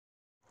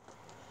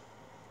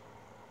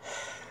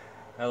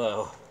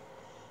Hello.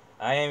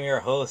 I am your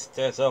host,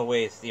 as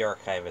always, the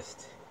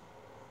Archivist.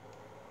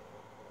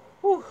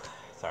 Whew.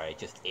 Sorry, I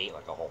just ate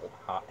like a whole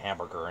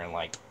hamburger in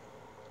like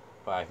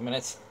 5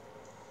 minutes.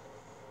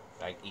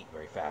 I eat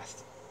very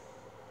fast.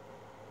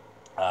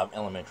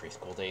 Elementary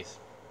school days.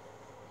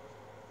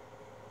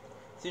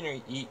 Sooner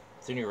you eat,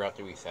 sooner you're out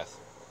to recess.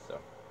 So,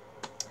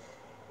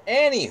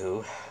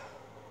 anywho,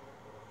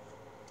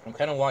 I'm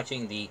kind of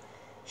watching the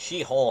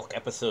She-Hulk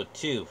episode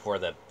 2 for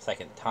the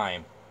second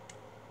time.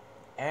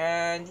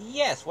 And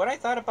yes, what I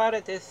thought about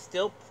it is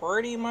still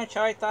pretty much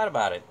how I thought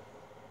about it.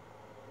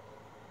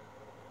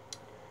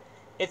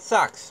 It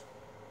sucks.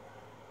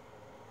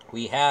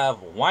 We have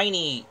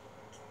whiny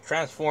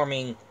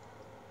transforming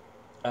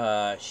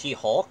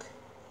She-Hulk.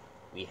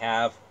 We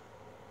have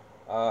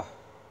what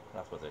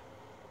else was it?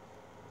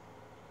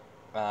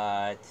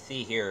 Let's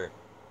see here.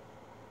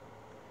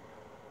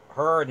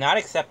 Her not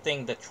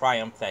accepting the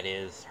triumph that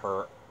is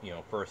her,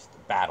 first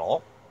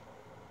battle.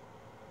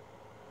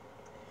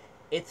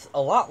 It's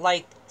a lot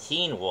like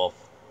Teen Wolf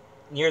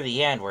near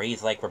the end, where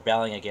he's like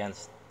rebelling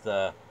against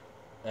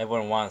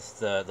everyone wants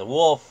the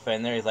wolf,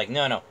 and then he's like,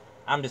 no,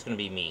 I'm just gonna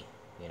be me.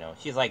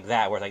 She's like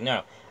that, where it's like,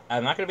 no,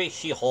 I'm not gonna be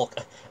She-Hulk,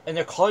 and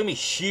they're calling me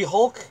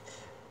She-Hulk.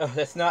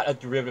 That's not a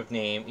derivative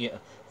name.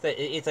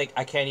 It's like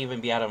I can't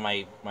even be out of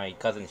my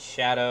cousin's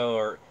shadow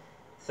or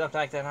something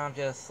like that. And I'm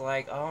just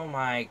like, oh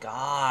my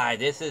god,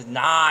 this is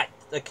not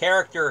the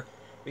character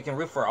we can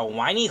root for. A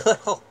whiny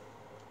little,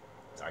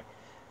 sorry,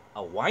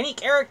 a whiny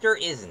character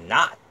is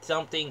not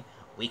something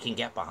we can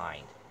get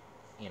behind.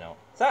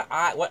 It's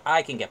not what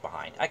I can get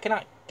behind. I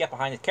cannot get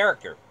behind this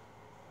character.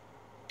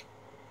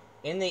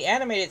 In the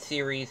animated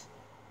series,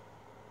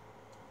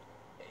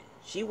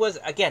 she was,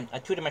 again, a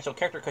two-dimensional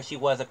character because she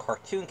was a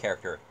cartoon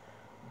character.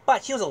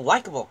 But she was a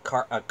likable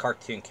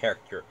cartoon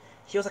character.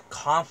 She was a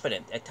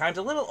confident, at times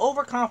a little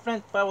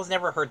overconfident, but it was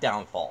never her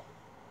downfall.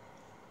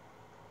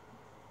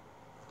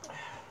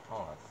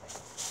 Hold on a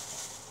second.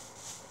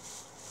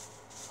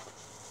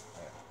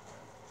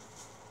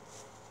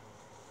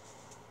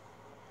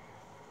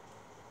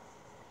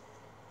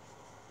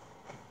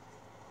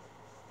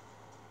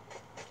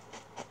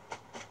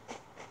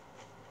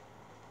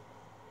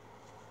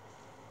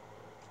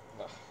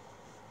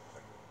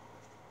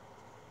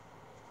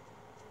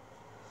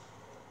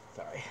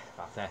 Sorry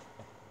about that.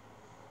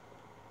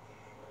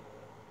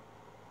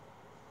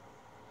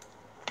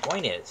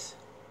 Point is,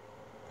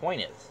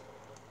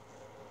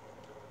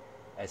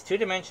 as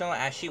two-dimensional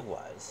as she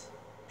was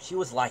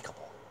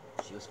likable.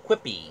 She was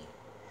quippy.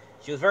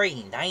 She was very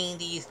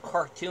 90s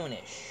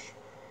cartoonish.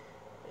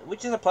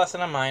 Which is a plus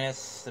and a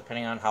minus,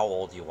 depending on how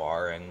old you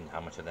are and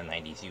how much of the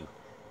 90s you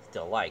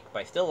still like. But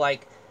I still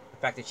like the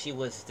fact that she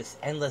was this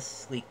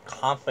endlessly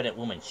confident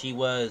woman. She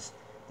was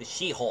the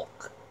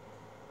She-Hulk.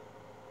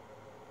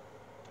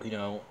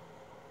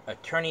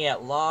 Attorney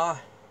at law,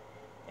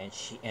 and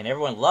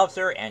everyone loves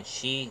her, and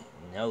she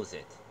knows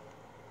it.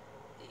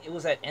 It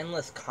was that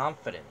endless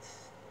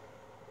confidence.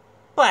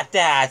 But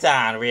that's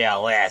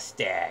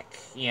unrealistic.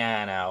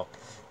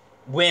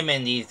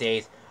 Women these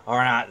days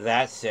are not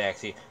that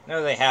sexy.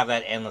 No, they have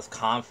that endless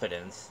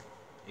confidence.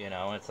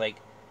 It's like,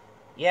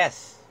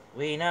 yes,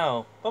 we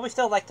know, but we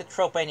still like the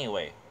trope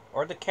anyway,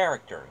 or the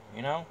character.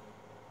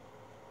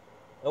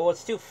 Oh,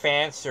 it's too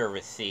fan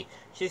servicey.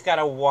 She's got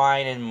to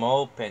whine and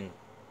mope and,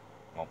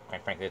 well,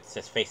 quite frankly, let's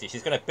just face it,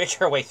 she's going to bitch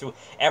her way through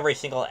every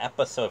single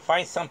episode,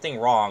 find something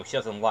wrong she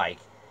doesn't like,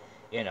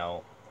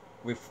 the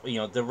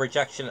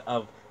rejection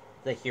of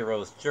the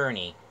hero's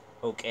journey.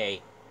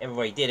 Okay,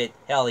 everybody did it,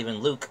 hell, even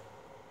Luke.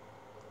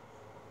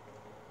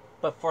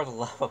 But for the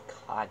love of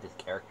God, this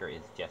character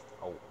is just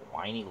a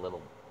whiny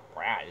little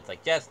brat. It's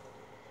like, just,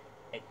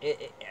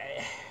 it's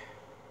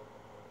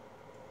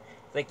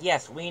like,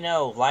 yes, we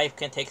know life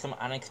can take some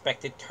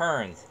unexpected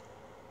turns,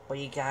 but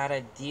you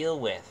gotta deal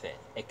with it,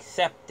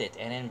 accept it,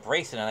 and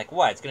embrace it. And like,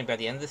 what? It's gonna be at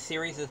the end of the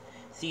season,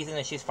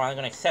 and she's finally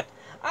gonna accept,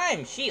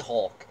 I'm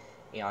She-Hulk.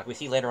 Like we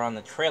see later on in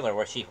the trailer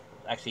where she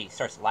actually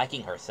starts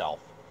liking herself.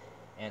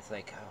 And it's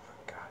like, oh,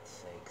 for God's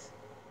sakes.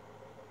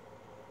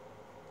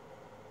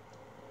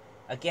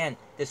 Again,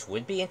 this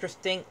would be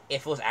interesting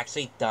if it was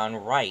actually done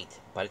right,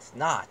 but it's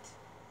not.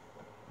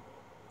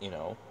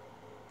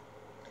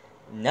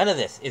 None of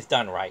this is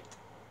done right.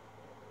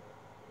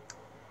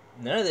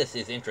 None of this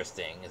is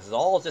interesting. This is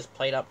all just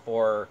played up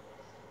for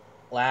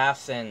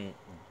laughs and,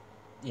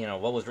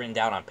 what was written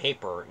down on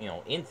paper.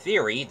 In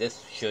theory,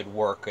 this should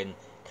work and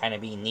kind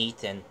of be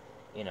neat and,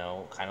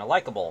 kind of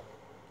likable.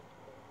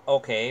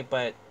 Okay,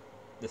 but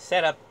the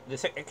setup,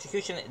 the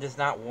execution does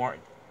not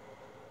warrant.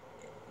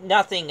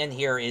 Nothing in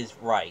here is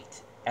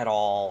right at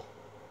all.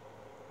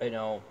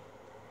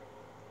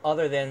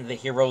 Other than the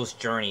hero's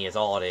journey is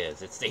all it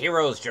is. It's the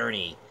hero's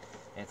journey.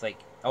 And it's like,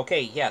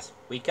 okay, yes,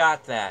 we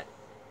got that.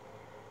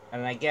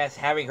 And I guess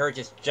having her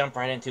just jump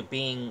right into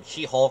being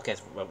She-Hulk,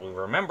 as what we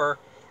remember,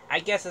 I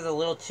guess is a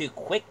little too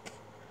quick.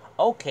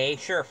 Okay,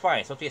 sure, fine.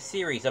 It's supposed to be a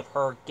series of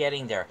her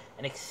getting there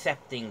and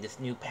accepting this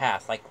new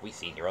path like we've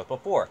seen heroes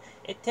before.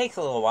 It takes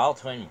a little while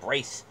to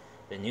embrace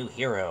the new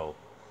hero.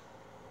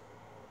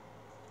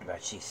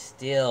 but she's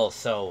still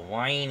so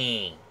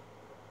whiny.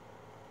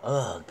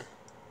 Ugh.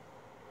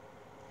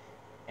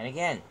 And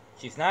again,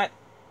 she's not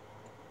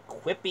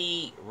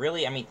quippy,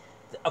 really. I mean,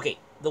 okay,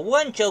 the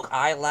one joke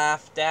I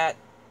laughed at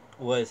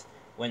was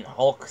when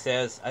Hulk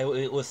says,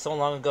 "It was so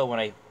long ago when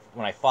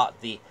I fought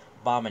the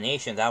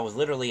Abomination, that I was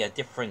literally a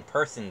different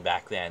person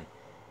back then."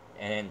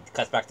 And then it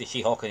cuts back to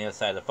She-Hulk on the other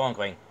side of the phone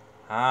going,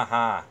 "Ha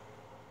ha."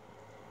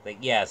 Like,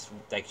 yes,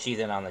 like she's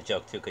in on the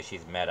joke too because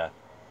she's meta.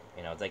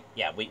 You know, it's like,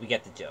 yeah, we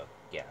get the joke.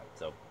 Yeah,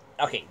 so,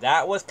 okay,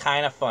 that was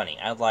kind of funny.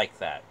 I like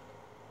that.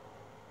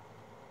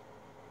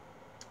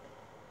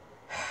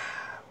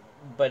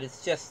 But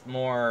it's just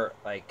more,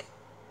 like,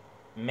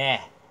 meh.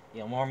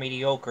 You know, more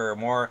mediocre,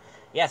 more...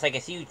 Yes, I can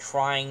see you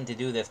trying to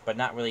do this, but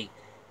not really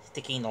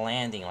sticking the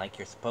landing like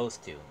you're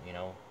supposed to, you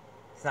know?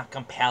 It's not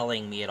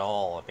compelling me at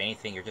all. If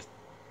anything, you're just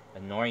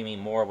annoying me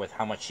more with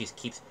how much she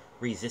keeps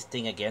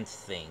resisting against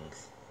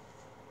things.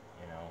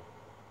 You know?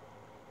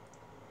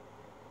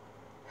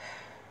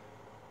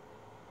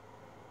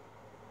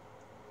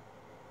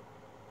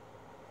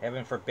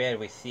 Heaven forbid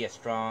we see a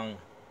strong,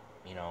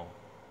 you know,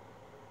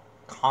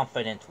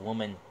 confident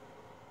woman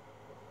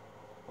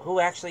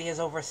who actually is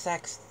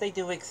oversexed. They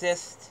do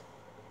exist.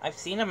 I've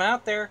seen them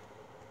out there.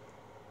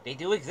 They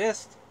do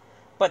exist.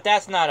 But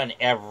that's not an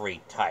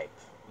every type,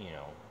 you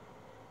know.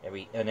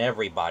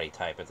 Every body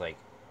type. It's like,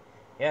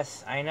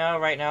 yes, I know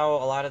right now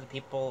a lot of the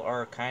people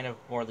are kind of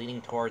more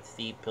leaning towards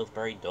the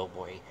Pillsbury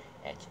Doughboy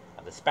edge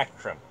of the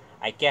spectrum.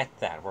 I get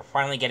that. We're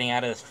finally getting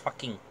out of this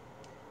fucking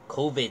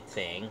COVID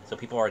thing, so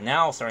people are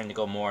now starting to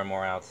go more and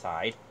more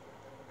outside.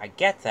 I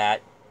get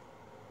that.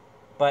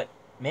 But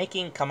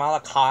making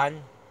Kamala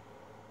Khan,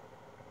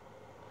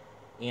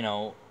 you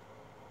know,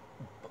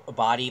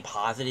 body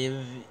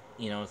positive,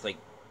 you know, it's like,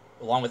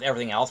 along with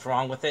everything else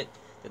wrong with it,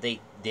 that they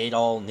did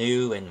all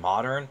new and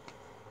modern,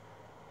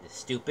 it's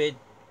stupid.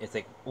 It's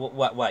like,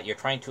 what? You're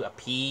trying to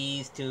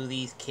appease to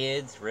these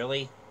kids?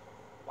 Really?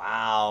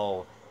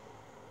 Wow.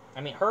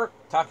 I mean, her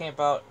talking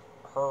about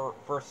her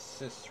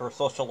versus her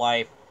social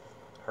life,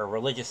 her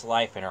religious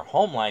life, and her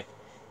home life,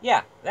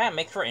 yeah, that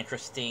makes for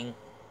interesting,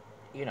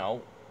 you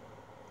know,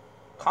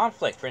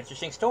 conflict, for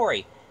interesting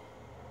story.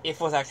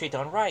 If it was actually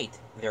done right.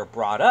 They're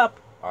brought up.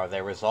 Are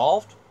they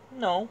resolved?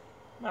 No.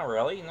 Not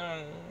really.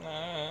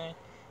 No.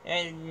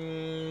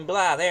 And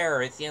blah,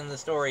 there, it's the end of the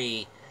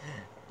story.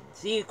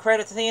 See you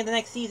credits at the end of the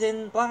next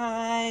season.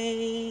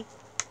 Bye.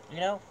 You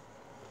know?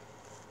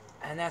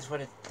 And that's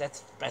what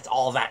that's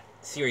all that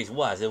series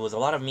was. It was a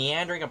lot of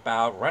meandering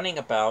about, running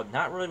about,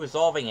 not really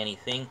resolving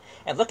anything.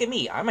 And look at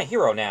me, I'm a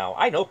hero now.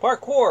 I know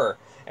parkour.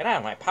 And I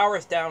have my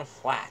powers down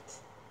flat.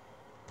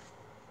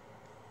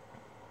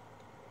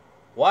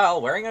 While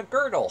wearing a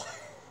girdle.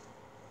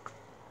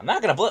 I'm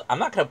not gonna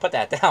put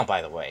that down,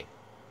 by the way.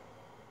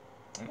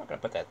 I'm not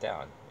gonna put that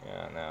down.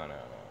 Yeah, no.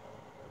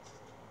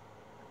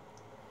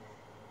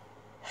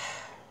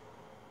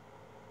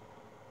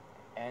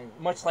 And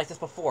much like this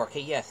before, okay,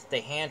 yes,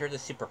 they hand her the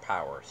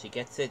superpower. She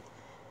gets it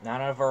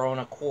not of her own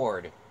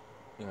accord,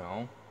 you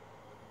know.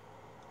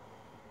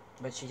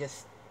 But she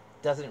just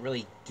doesn't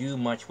really do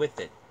much with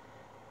it.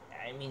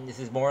 I mean, this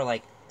is more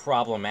like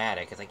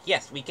problematic. It's like,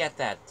 yes, we get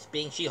that.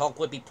 Being She-Hulk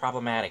would be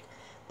problematic.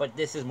 But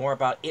this is more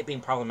about it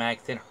being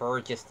problematic than her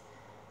just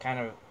kind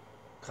of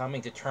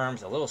coming to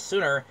terms a little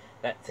sooner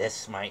that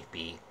this might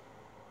be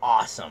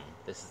awesome.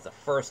 This is the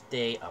first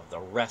day of the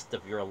rest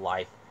of your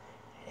life.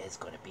 It's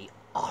going to be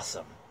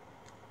awesome.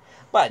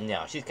 But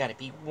no, she's got to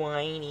be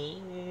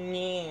whiny.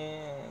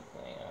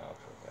 Oh,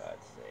 for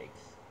God's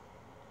sakes.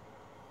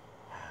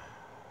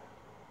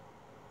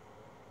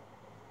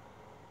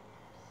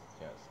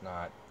 It's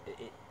not...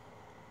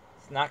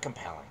 It's not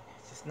compelling.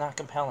 It's just not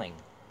compelling.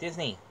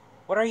 Disney,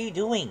 what are you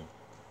doing?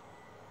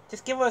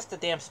 Just give us the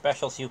damn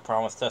specials you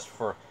promised us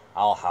for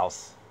Owl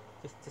House.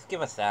 Just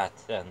give us that,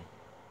 and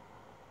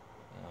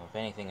you know, if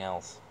anything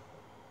else.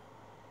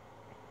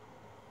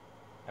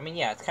 I mean,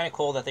 yeah, it's kind of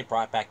cool that they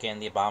brought back in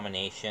the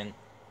Abomination.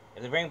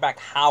 If they bring back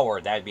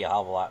Howard, that would be a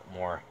hell of a lot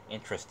more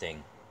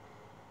interesting.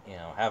 You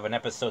know, have an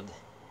episode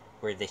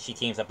where she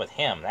teams up with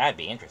him. That'd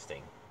be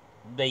interesting.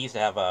 They used to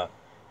have a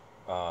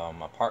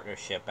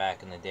partnership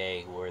back in the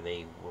day where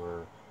they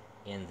were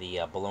in the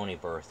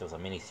Baloneyverse. There was a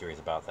miniseries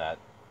about that.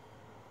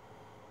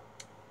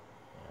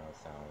 You know,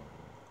 so...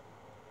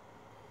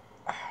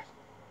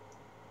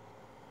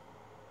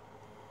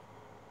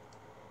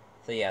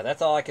 So yeah,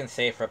 that's all I can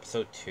say for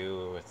episode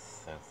 2.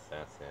 That's it.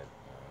 That's it.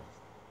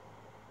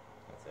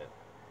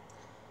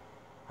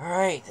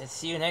 Alright, let's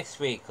see you next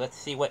week. Let's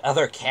see what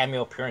other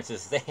cameo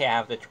appearances they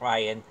have to try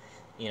and,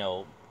 you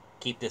know,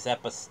 keep this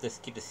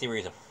keep the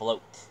series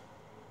afloat.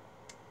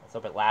 Let's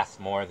hope it lasts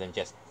more than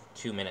just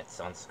 2 minutes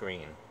on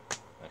screen.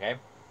 Okay?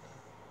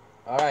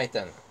 Alright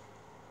then.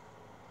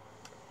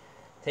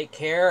 Take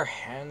care,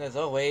 and as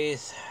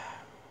always,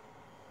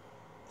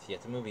 see you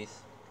at the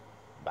movies.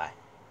 Bye.